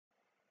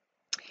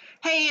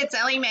Hey, it's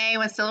Ellie Mae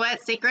with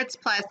Silhouette Secrets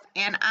Plus,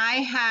 and I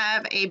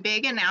have a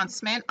big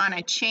announcement on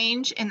a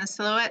change in the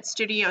Silhouette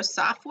Studio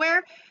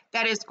software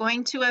that is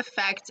going to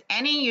affect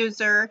any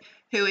user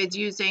who is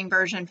using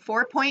version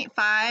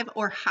 4.5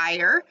 or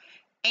higher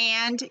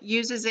and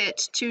uses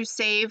it to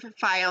save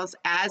files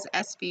as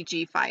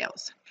SVG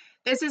files.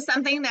 This is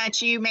something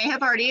that you may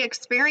have already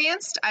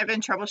experienced. I've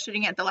been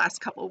troubleshooting it the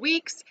last couple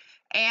weeks,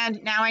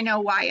 and now I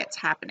know why it's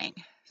happening.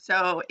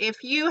 So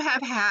if you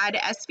have had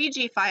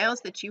SVG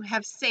files that you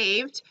have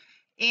saved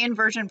in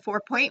version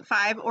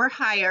 4.5 or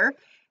higher,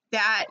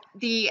 that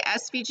the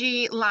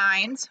SVG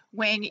lines,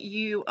 when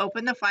you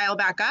open the file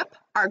back up,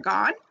 are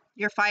gone.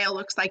 Your file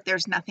looks like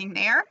there's nothing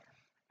there.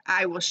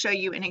 I will show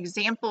you an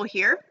example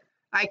here.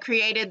 I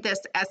created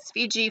this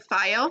SVG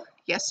file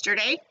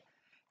yesterday,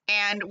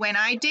 and when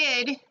I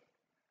did,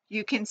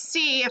 you can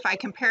see if I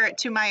compare it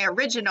to my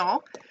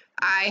original,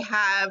 I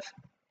have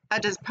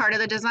part of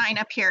the design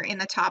up here in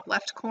the top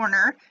left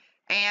corner,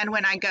 and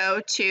when I go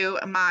to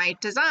my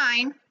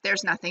design,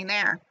 there's nothing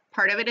there.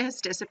 Part of it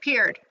has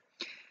disappeared.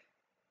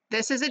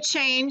 This is a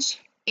change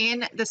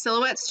in the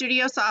Silhouette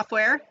Studio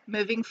software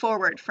moving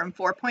forward from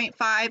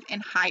 4.5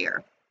 and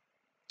higher.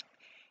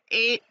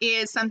 It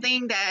is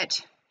something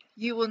that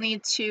you will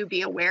need to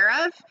be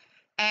aware of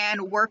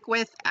and work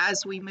with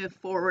as we move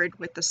forward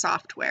with the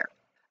software.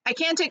 I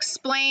can't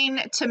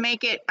explain to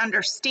make it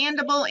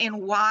understandable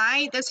in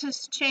why this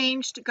has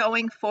changed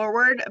going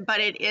forward, but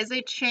it is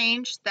a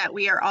change that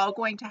we are all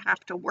going to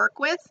have to work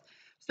with.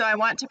 So I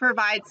want to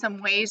provide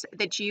some ways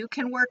that you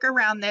can work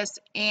around this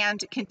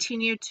and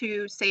continue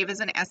to save as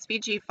an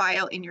SVG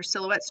file in your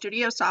Silhouette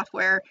Studio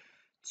software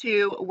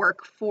to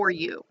work for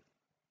you.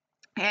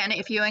 And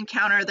if you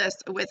encounter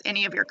this with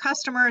any of your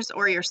customers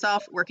or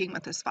yourself working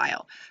with this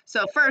file.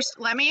 So first,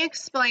 let me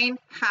explain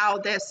how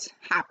this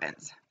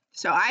happens.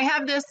 So I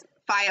have this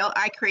file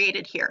I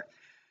created here.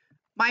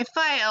 My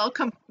file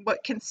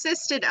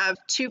consisted of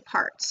two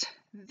parts.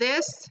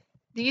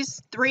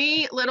 These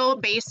three little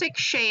basic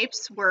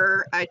shapes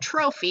were a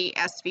trophy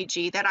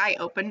SVG that I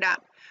opened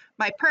up.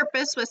 My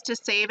purpose was to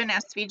save an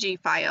SVG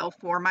file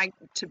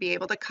to be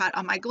able to cut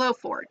on my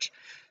Glowforge.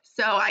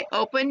 So I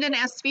opened an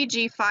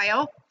SVG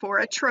file for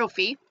a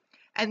trophy,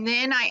 and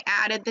then I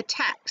added the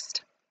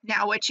text.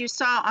 Now what you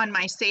saw on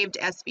my saved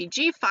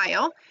SVG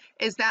file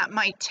is that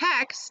my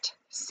text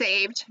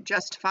saved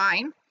just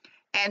fine,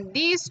 and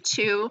these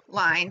two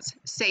lines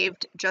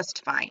saved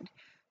just fine.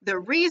 The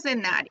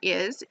reason that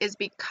is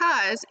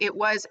because it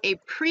was a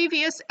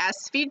previous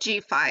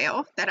SVG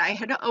file that I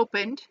had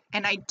opened,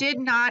 and I did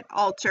not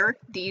alter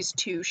these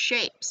two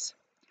shapes.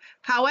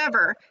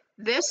 However,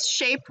 this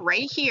shape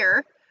right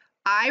here,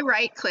 I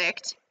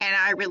right-clicked and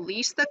I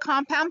released the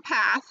compound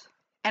path,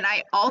 and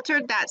I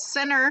altered that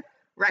center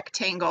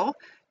rectangle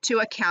to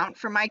account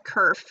for my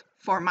kerf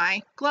for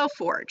my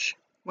Glowforge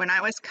when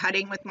I was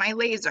cutting with my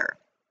laser.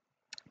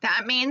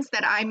 That means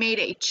that I made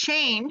a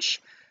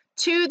change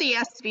to the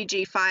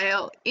SVG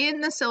file in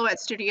the Silhouette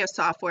Studio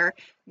software.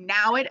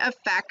 Now it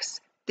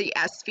affects the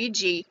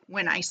SVG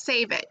when I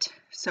save it.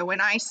 So when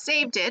I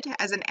saved it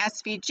as an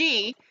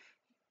SVG,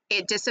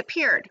 it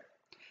disappeared.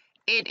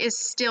 It is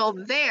still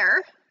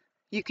there.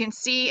 You can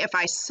see if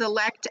I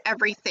select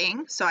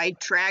everything, so I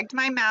dragged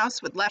my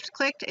mouse with left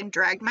click and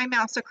dragged my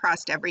mouse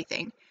across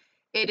everything.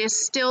 It is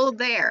still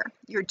there.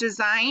 Your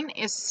design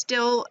is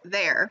still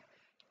there.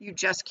 You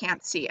just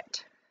can't see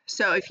it.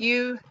 So if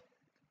you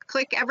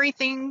click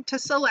everything to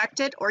select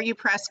it, or you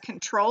press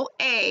Control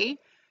A,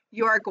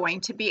 you are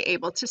going to be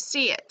able to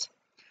see it.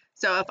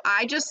 So if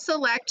I just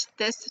select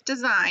this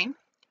design,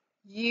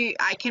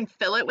 I can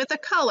fill it with a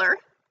color,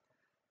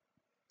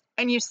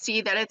 and you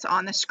see that it's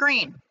on the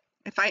screen.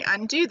 If I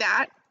undo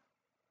that,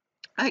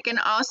 I can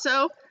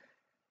also,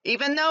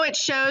 even though it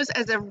shows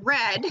as a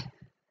red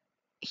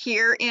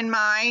here in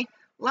my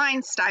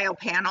line style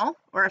panel,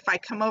 or if I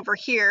come over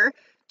here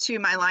to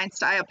my line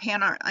style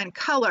panel and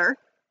color,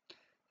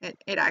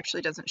 it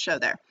actually doesn't show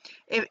there.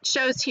 It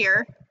shows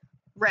here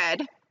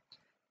red.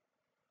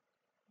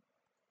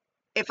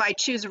 If I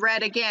choose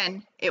red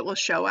again, it will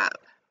show up.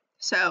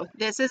 So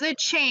this is a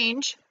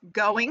change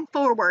going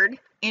forward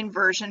in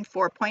version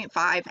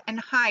 4.5 and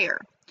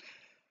higher.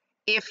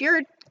 If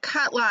your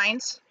cut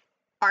lines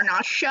are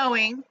not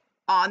showing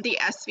on the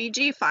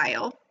SVG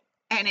file,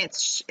 and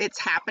it's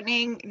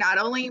happening not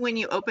only when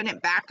you open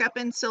it back up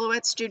in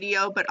Silhouette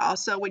Studio, but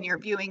also when you're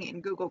viewing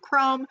in Google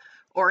Chrome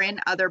or in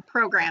other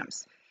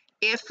programs.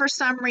 If for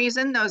some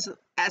reason those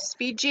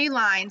SVG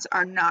lines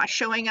are not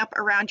showing up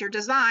around your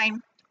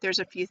design, there's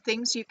a few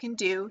things you can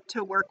do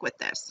to work with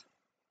this.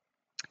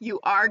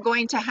 You are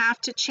going to have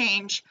to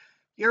change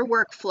your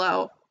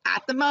workflow.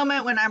 At the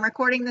moment when I'm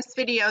recording this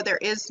video, there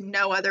is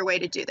no other way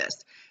to do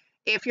this.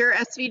 If your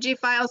SVG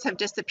files have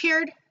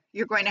disappeared,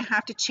 you're going to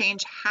have to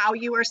change how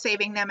you are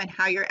saving them and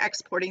how you're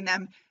exporting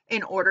them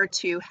in order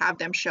to have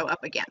them show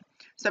up again.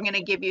 So I'm going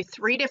to give you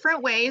 3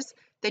 different ways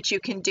that you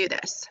can do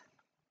this.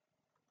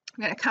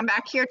 I'm going to come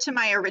back here to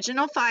my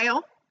original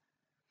file.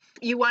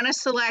 You want to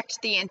select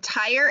the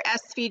entire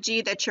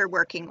SVG that you're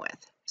working with.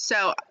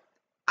 So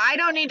I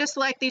don't need to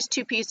select these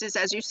two pieces.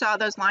 As you saw,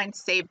 those lines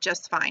saved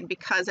just fine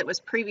because it was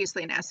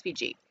previously an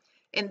SVG.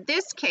 In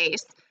this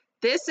case,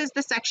 this is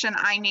the section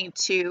I need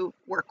to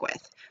work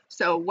with.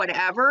 So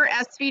whatever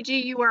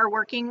SVG you are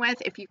working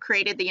with, if you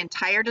created the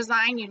entire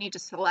design, you need to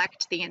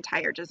select the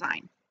entire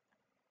design.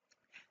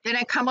 Then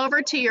I come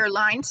over to your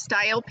line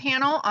style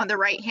panel on the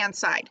right-hand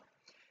side.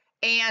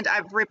 And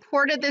I've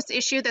reported this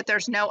issue that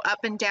there's no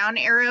up and down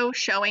arrow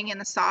showing in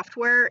the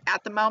software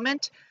at the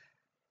moment.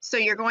 So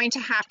you're going to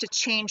have to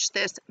change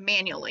this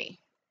manually.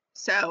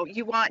 So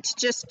you want to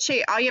just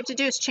change, all you have to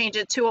do is change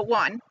it to a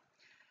 1.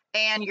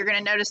 And you're going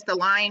to notice the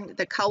line,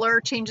 the color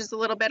changes a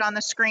little bit on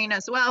the screen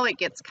as well. It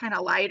gets kind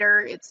of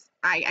lighter.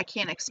 I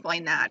can't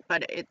explain that,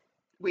 but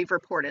we've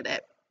reported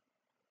it.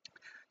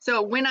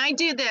 So when I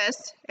do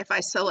this, if I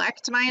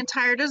select my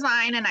entire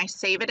design and I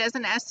save it as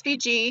an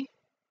SVG,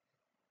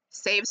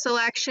 save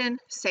selection,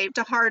 save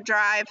to hard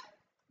drive,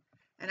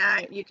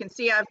 and you can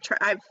see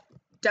I've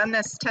done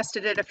this,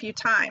 tested it a few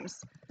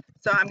times.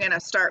 So I'm going to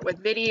start with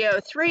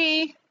video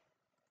 3,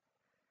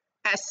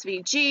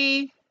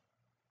 SVG,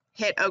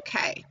 hit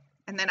OK.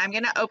 And then I'm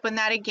going to open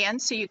that again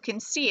so you can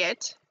see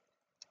it.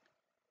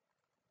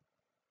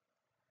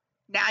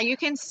 Now you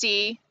can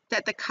see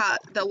that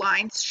the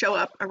lines show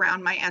up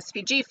around my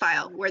SVG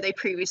file where they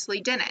previously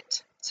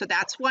didn't. So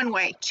that's one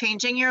way,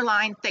 changing your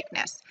line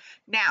thickness.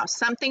 Now,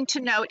 something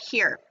to note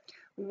here.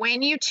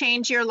 When you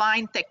change your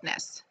line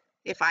thickness,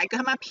 if I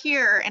come up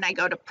here and I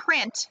go to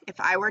print, if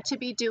I were to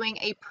be doing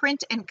a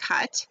print and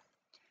cut,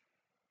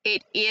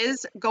 it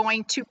is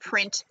going to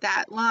print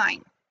that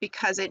line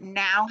because it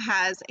now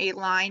has a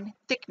line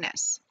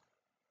thickness.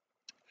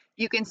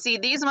 You can see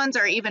these ones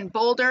are even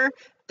bolder.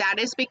 That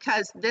is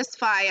because this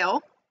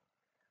file,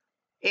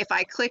 if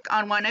I click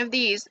on one of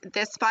these,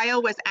 this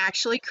file was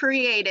actually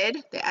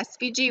created, the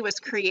SVG was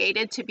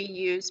created to be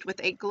used with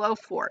a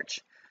Glowforge.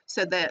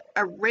 So the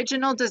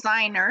original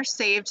designer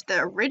saved the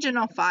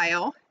original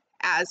file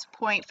as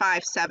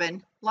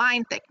 0.57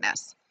 line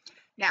thickness.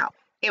 Now,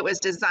 it was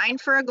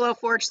designed for a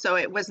Glowforge, so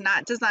it was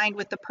not designed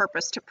with the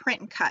purpose to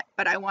print and cut,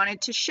 but I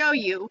wanted to show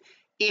you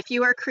if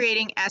you are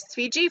creating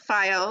SVG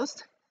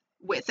files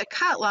with a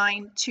cut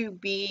line to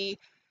be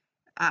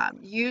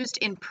used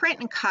in print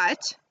and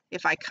cut.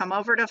 If I come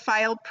over to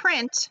File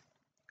Print,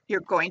 you're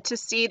going to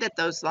see that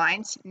those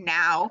lines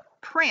now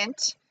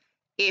print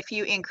if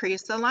you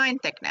increase the line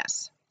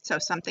thickness. So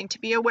something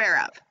to be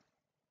aware of.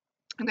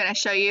 I'm going to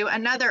show you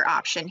another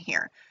option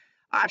here.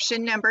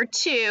 Option number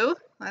 2,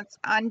 let's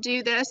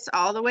undo this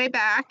all the way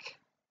back.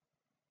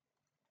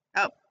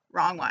 Oh,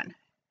 wrong one.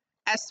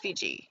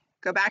 SVG.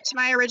 Go back to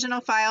my original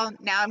file.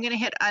 Now I'm going to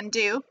hit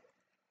undo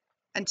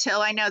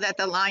until I know that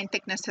the line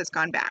thickness has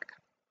gone back.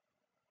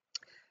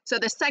 So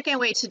the second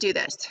way to do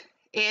this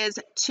is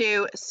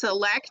to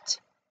select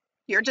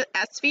your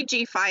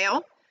SVG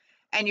file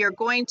and you're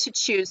going to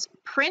choose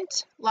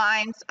Print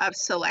Lines of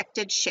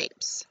Selected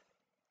Shapes.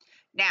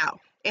 Now,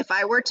 if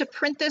I were to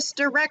print this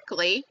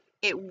directly,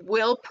 it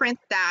will print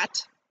that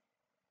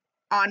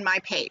on my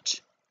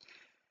page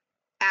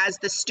as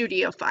the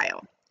studio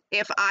file.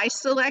 If I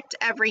select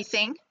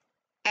everything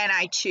and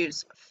I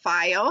choose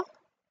File,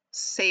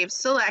 Save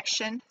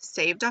Selection,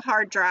 Save to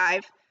Hard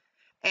Drive,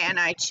 and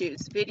I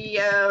choose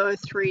video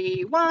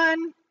 3.1,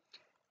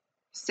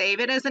 save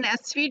it as an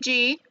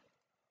SVG.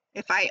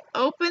 If I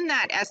open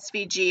that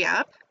SVG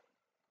up,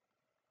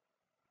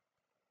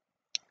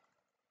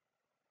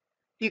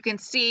 you can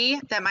see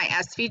that my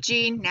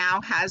SVG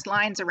now has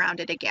lines around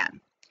it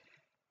again.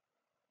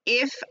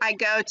 If I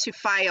go to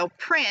File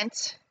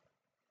Print,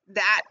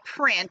 that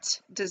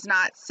print does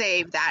not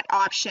save. That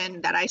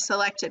option that I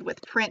selected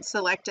with Print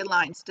Selected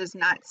Lines does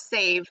not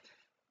save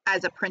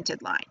as a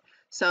printed line.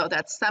 So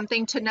that's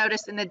something to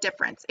notice in the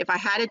difference. If I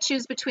had to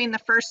choose between the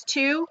first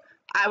two,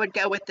 I would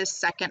go with this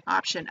second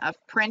option of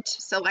Print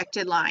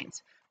Selected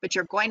Lines. But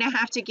you're going to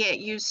have to get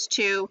used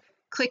to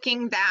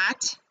clicking that,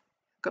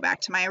 go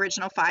back to my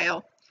original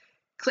file,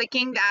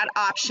 clicking that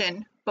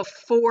option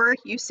before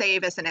you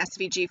save as an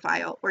SVG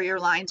file, or your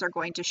lines are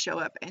going to show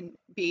up and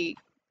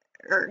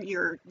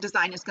your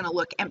design is going to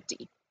look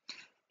empty.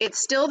 It's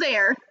still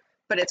there,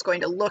 but it's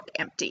going to look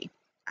empty,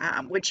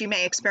 which you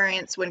may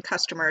experience when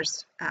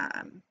customers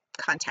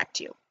contact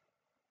you.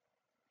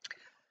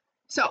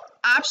 So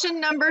option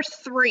number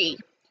 3,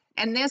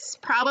 and this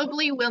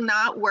probably will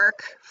not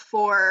work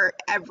for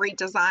every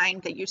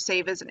design that you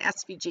save as an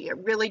SVG. It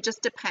really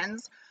just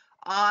depends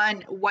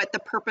on what the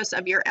purpose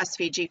of your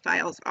SVG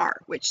files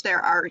are, which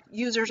there are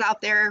users out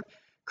there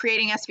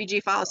creating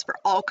SVG files for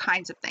all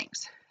kinds of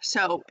things.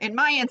 So in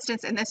my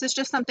instance, and this is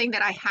just something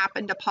that I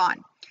happened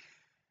upon,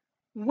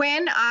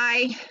 when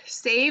I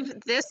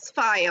save this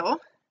file,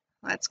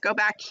 let's go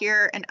back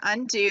here and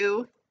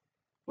undo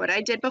what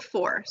I did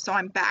before. So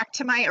I'm back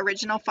to my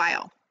original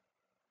file.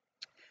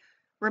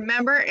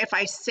 Remember, if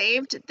I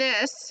saved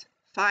this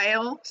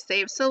file,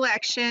 save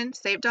selection,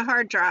 save to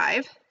hard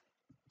drive,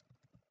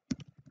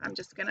 I'm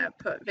just going to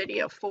put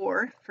video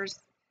 4 for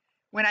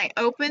when I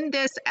open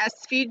this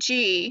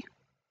SVG,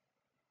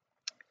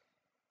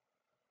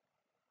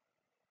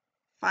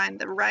 find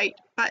the right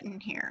button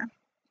here.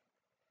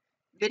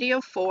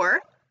 video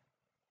 4,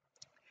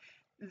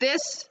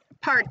 this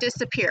part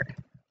disappeared,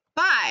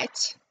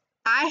 but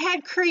I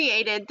had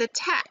created the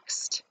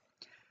text.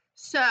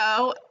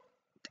 So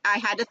I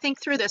had to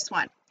think through this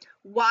one.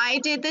 Why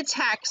did the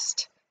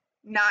text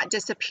not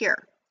disappear?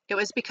 It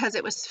was because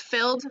it was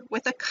filled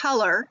with a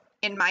color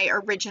in my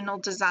original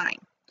design.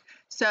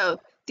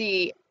 So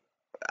the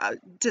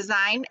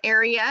design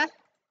area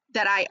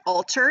that I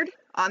altered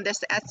on this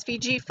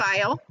SVG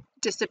file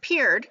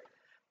disappeared,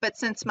 but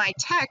since my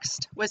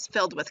text was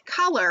filled with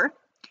color,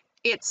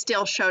 it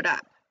still showed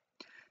up.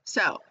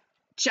 So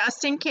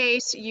just in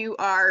case you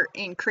are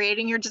in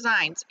creating your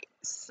designs,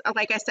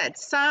 like I said,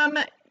 some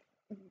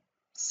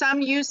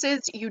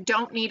uses you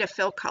don't need a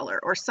fill color,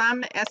 or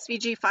some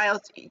SVG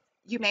files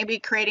you may be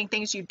creating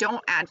things you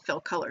don't add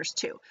fill colors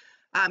to.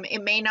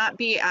 It may not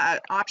be an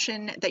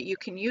option that you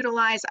can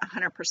utilize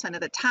 100%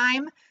 of the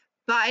time,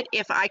 but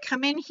if I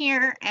come in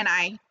here and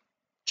I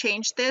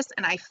change this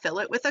and I fill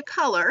it with a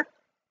color,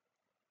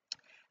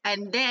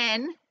 and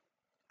then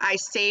I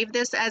save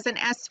this as an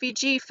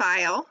SVG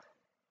file,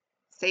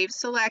 save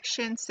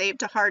selection, save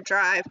to hard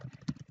drive.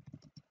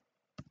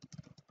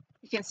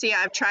 You can see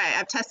I've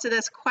tested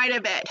this quite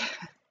a bit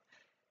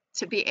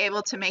to be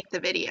able to make the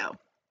video.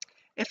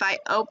 If I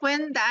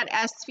open that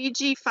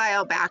SVG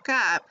file back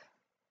up,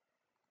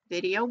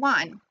 video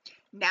 1,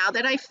 now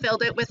that I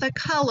filled it with a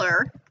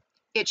color,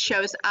 it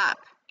shows up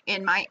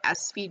in my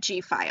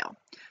SVG file.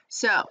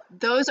 So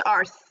those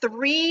are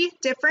 3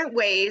 different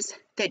ways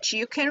that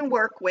you can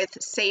work with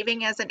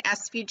saving as an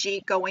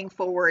SVG going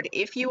forward.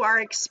 If you are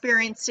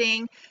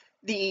experiencing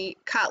the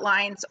cut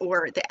lines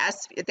or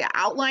the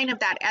outline of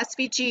that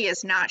SVG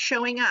is not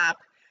showing up,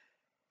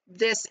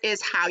 this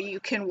is how you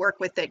can work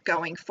with it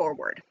going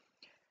forward.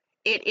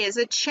 It is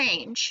a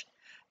change,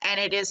 and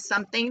it is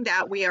something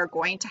that we are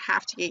going to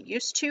have to get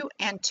used to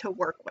and to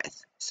work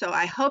with. So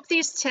I hope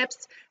these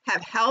tips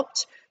have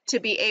helped to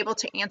be able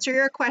to answer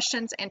your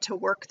questions and to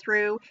work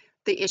through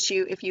the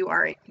issue if you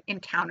are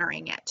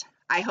encountering it.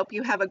 I hope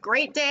you have a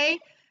great day.